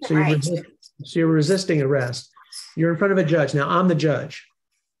 Okay, so Right. you're resisting arrest. You're in front of a judge. Now, I'm the judge.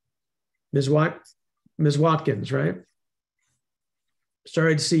 Ms. Watkins, right?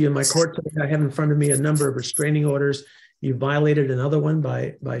 Sorry to see you in my court today. I have in front of me a number of restraining orders. You violated another one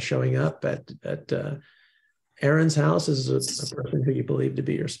by showing up at Aaron's house as a person who you believe to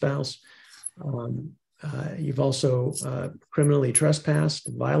be your spouse. You've also criminally trespassed,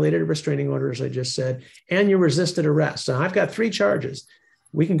 violated a restraining order, as I just said, and you resisted arrest. So I've got 3 charges.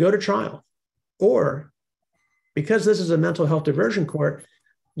 we can go to trial. Or because this is a mental health diversion court,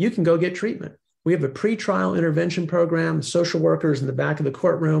 you can go get treatment. We have a pre-trial intervention program, social workers in the back of the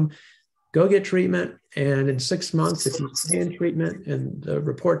courtroom. Go get treatment. And in 6 months, if you stay in treatment and the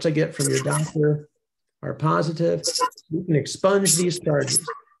reports I get from your doctor are positive, you can expunge these charges.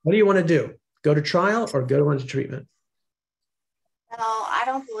 What do you want to do? Go to trial or go on to treatment? Well, I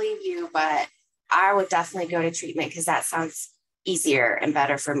don't believe you, but I would definitely go to treatment because that sounds easier and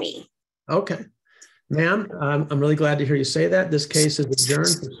better for me. Okay. Ma'am, I'm really glad to hear you say that. This case is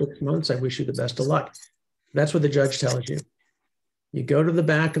adjourned for 6 months. I wish you the best of luck. That's what the judge tells you. You go to the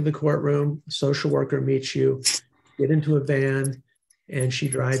back of the courtroom, a social worker meets you, get into a van, and she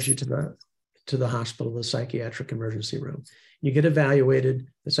drives you to the hospital, the psychiatric emergency room. You get evaluated.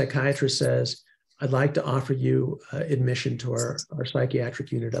 The psychiatrist says, I'd like to offer you admission to our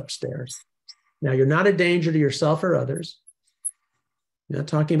psychiatric unit upstairs. Now, you're not a danger to yourself or others. You're not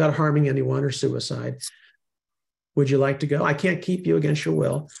talking about harming anyone or suicide. Would you like to go? I can't keep you against your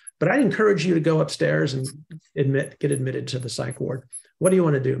will, but I'd encourage you to go upstairs and get admitted to the psych ward. What do you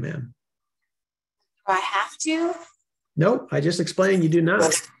want to do, ma'am? Do I have to? Nope, I just explained you do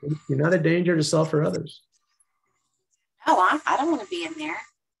not. You're not a danger to self or others. No, I don't want to be in there.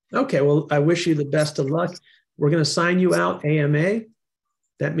 Okay, well, I wish you the best of luck. We're going to sign you out AMA.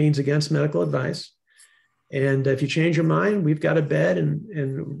 That means against medical advice. And if you change your mind, we've got a bed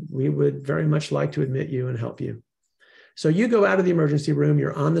and we would very much like to admit you and help you. So you go out of the emergency room,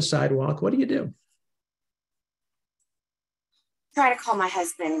 you're on the sidewalk. What do? Try to call my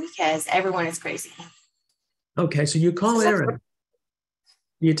husband because everyone is crazy. Okay, so you call Aaron.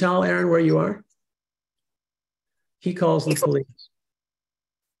 You tell Aaron where you are? He calls the police.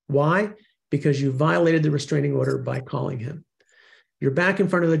 Why? Because you violated the restraining order by calling him. You're back in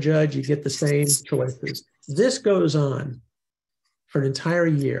front of the judge, you get the same choices. This goes on for an entire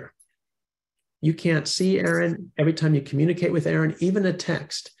year. You can't see Aaron. Every time you communicate with Aaron, even a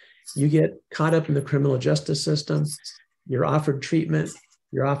text, you get caught up in the criminal justice system. You're offered treatment.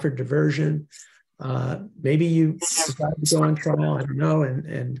 You're offered diversion. Maybe you decide to go on trial, I don't know,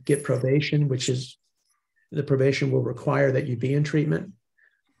 and get probation, which is the probation will require that you be in treatment.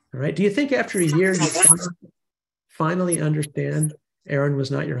 All right. Do you think after a year you finally understand Aaron was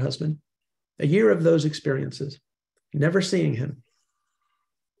not your husband? A year of those experiences, never seeing him.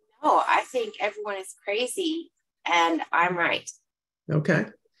 No, I think everyone is crazy and I'm right. Okay.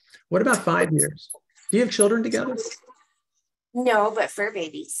 What about 5 years? Do you have children together? No, but fur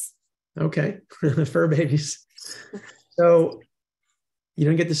babies. Okay. Fur babies. So you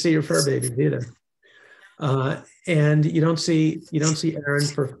don't get to see your fur babies either. And you don't see Aaron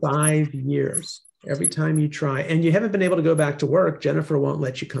for 5 years. Every time you try, and you haven't been able to go back to work, Jennifer won't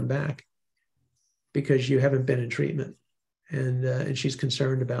let you come back because you haven't been in treatment, and she's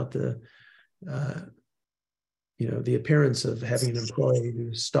concerned about the appearance of having an employee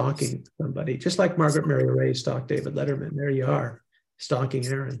who's stalking somebody, just like Margaret Mary Ray stalked David Letterman. There you are, stalking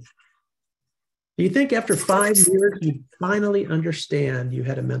Aaron. Do you think after 5 years you finally understand you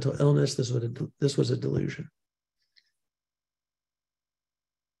had a mental illness? This was a delusion.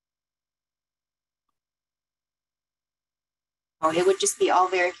 Oh, it would just be all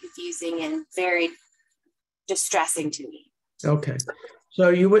very confusing and very distressing to me. Okay. So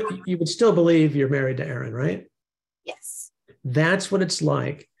you would still believe you're married to Aaron, right? Yes. That's what it's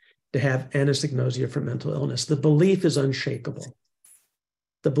like to have anosognosia for mental illness. The belief is unshakable.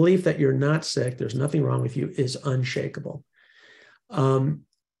 The belief that you're not sick, there's nothing wrong with you, is unshakable.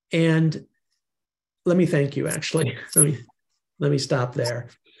 And let me thank you, actually. Let me stop there.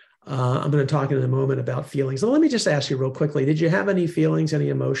 I'm going to talk in a moment about feelings. So let me just ask you real quickly, did you have any feelings, any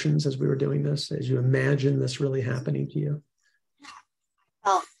emotions as we were doing this, as you imagined this really happening to you? I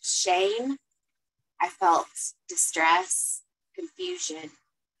felt shame. I felt distress, confusion,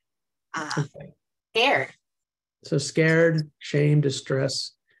 Okay. scared. So scared, shame,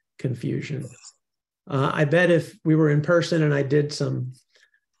 distress, confusion. I bet if we were in person and I did some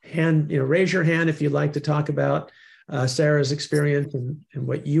raise your hand if you'd like to talk about Sarah's experience and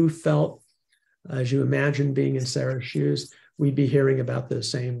what you felt as you imagined being in Sarah's shoes, we'd be hearing about the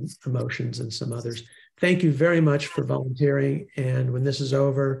same emotions and some others. Thank you very much for volunteering. And when this is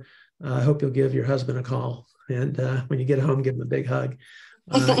over, I hope you'll give your husband a call. And when you get home, give him a big hug,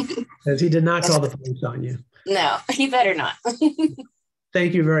 as he did not call the police on you. No, he better not.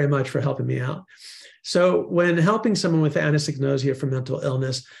 Thank you very much for helping me out. So when helping someone with anosognosia for mental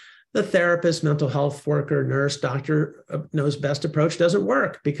illness, the therapist, mental health worker, nurse, doctor knows best approach doesn't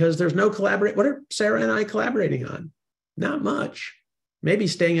work because there's no collaborate. What are Sarah and I collaborating on? Not much. Maybe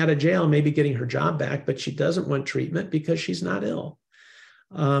staying out of jail, maybe getting her job back, but she doesn't want treatment because she's not ill.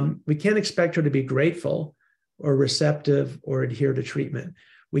 We can't expect her to be grateful or receptive or adhere to treatment.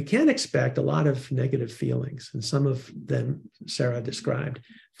 We can expect a lot of negative feelings, and some of them Sarah described: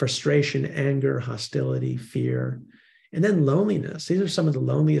 frustration, anger, hostility, fear, and then loneliness. These are some of the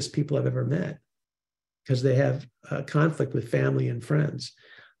loneliest people I've ever met because they have conflict with family and friends,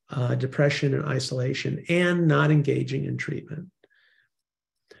 depression and isolation, and not engaging in treatment.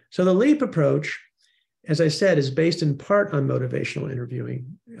 So the LEAP approach, as I said, is based in part on motivational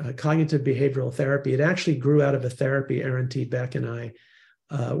interviewing, cognitive behavioral therapy. It actually grew out of a therapy Aaron T. Beck and I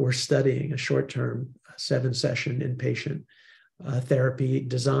were studying, a short-term 7-session inpatient therapy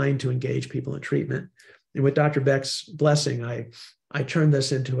designed to engage people in treatment. And with Dr. Beck's blessing, I turned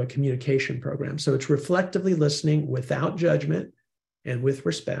this into a communication program. So it's reflectively listening without judgment and with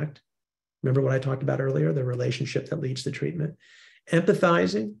respect. Remember what I talked about earlier, the relationship that leads to treatment.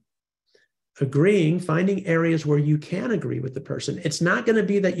 Empathizing, agreeing, finding areas where you can agree with the person. It's not going to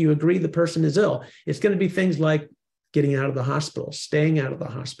be that you agree the person is ill. It's going to be things like getting out of the hospital, staying out of the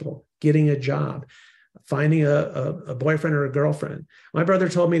hospital, getting a job, finding a boyfriend or a girlfriend. My brother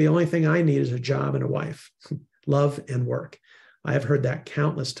told me the only thing I need is a job and a wife, love and work. I have heard that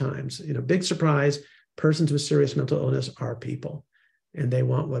countless times. Big surprise, persons with serious mental illness are people, and they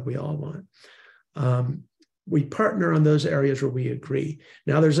want what we all want. We partner on those areas where we agree.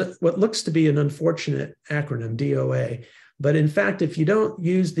 Now, there's what looks to be an unfortunate acronym, DOA, but in fact, if you don't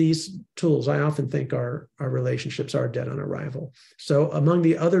use these tools, I often think our relationships are dead on arrival. So among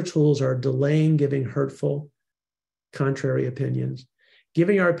the other tools are delaying giving hurtful, contrary opinions,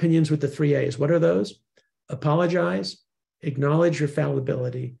 giving our opinions with the 3 A's. What are those? Apologize, acknowledge your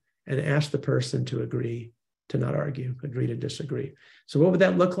fallibility, and ask the person to agree to not argue, agree to disagree. So what would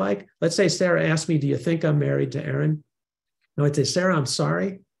that look like? Let's say Sarah asked me, do you think I'm married to Aaron? No, I'd say, Sarah, I'm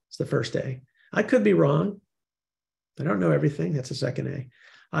sorry. It's the first A. I could be wrong. I don't know everything. That's the second A.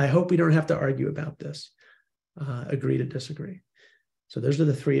 I hope we don't have to argue about this. Agree to disagree. So those are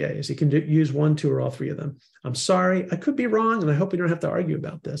the 3 A's. You can use 1, 2, or all 3 of them. I'm sorry. I could be wrong, and I hope we don't have to argue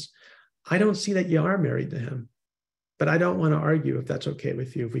about this. I don't see that you are married to him, but I don't want to argue if that's okay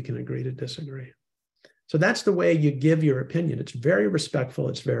with you, if we can agree to disagree. So that's the way you give your opinion. It's very respectful.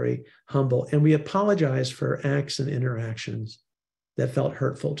 It's very humble. And we apologize for acts and interactions that felt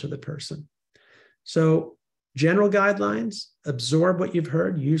hurtful to the person. So general guidelines: absorb what you've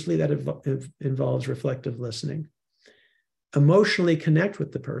heard. Usually that involves reflective listening. Emotionally connect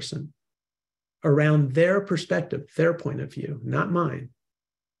with the person around their perspective, their point of view, not mine,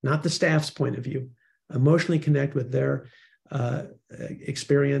 not the staff's point of view. Emotionally connect with their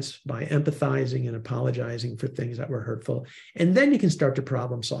experience by empathizing and apologizing for things that were hurtful. And then you can start to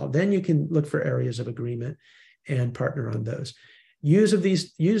problem solve. Then you can look for areas of agreement and partner on those. Use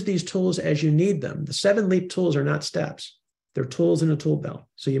these tools as you need them. The 7 LEAP tools are not steps. They're tools in a tool belt.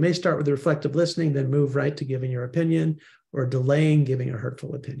 So you may start with the reflective listening, then move right to giving your opinion or delaying giving a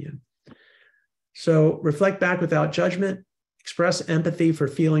hurtful opinion. So reflect back without judgment. Express empathy for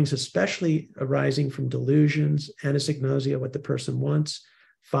feelings, especially arising from delusions, anosognosia, what the person wants.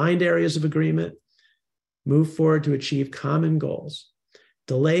 Find areas of agreement. Move forward to achieve common goals.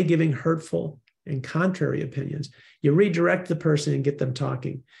 Delay giving hurtful and contrary opinions. You redirect the person and get them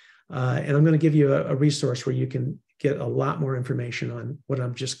talking. And I'm going to give you a resource where you can get a lot more information on what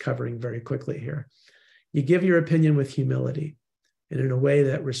I'm just covering very quickly here. You give your opinion with humility and in a way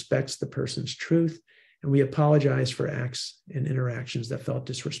that respects the person's truth. And we apologize for acts and interactions that felt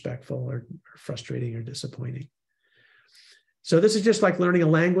disrespectful or frustrating or disappointing. So this is just like learning a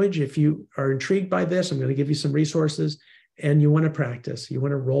language. If you are intrigued by this, I'm going to give you some resources, and you want to practice. You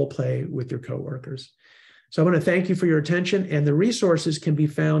want to role play with your coworkers. So I want to thank you for your attention. And the resources can be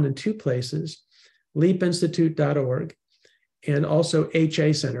found in 2 places, leapinstitute.org and also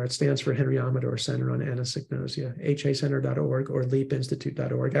HA Center. It stands for Henry Amador Center on Anosognosia, hacenter.org or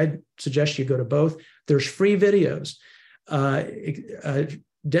leapinstitute.org. I suggest you go to both. There's free videos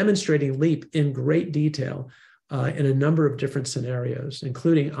demonstrating LEAP in great detail in a number of different scenarios,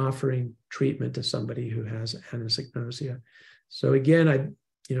 including offering treatment to somebody who has anosognosia. So again,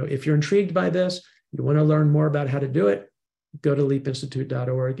 if you're intrigued by this, you want to learn more about how to do it, go to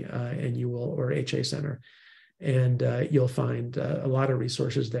leapinstitute.org and you will, or HA Center. And you'll find a lot of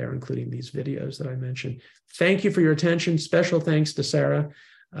resources there, including these videos that I mentioned. Thank you for your attention. Special thanks to Sarah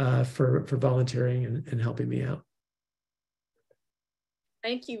for volunteering and helping me out.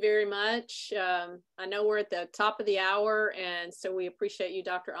 Thank you very much. I know we're at the top of the hour, and so we appreciate you,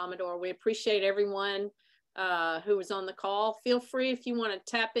 Dr. Amador. We appreciate everyone who was on the call. Feel free if you want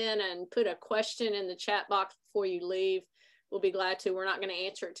to tap in and put a question in the chat box before you leave. We'll be glad to. We're not going to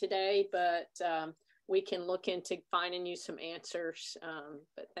answer it today, but we can look into finding you some answers.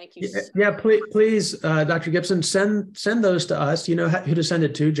 But thank you. Yeah, please, Dr. Gibson, send those to us. You know who to send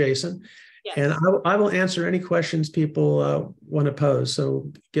it to, Jason. Yes. And I will answer any questions people want to pose.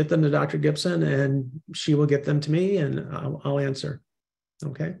 So get them to Dr. Gibson, and she will get them to me, and I'll answer.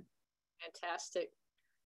 Okay. Fantastic.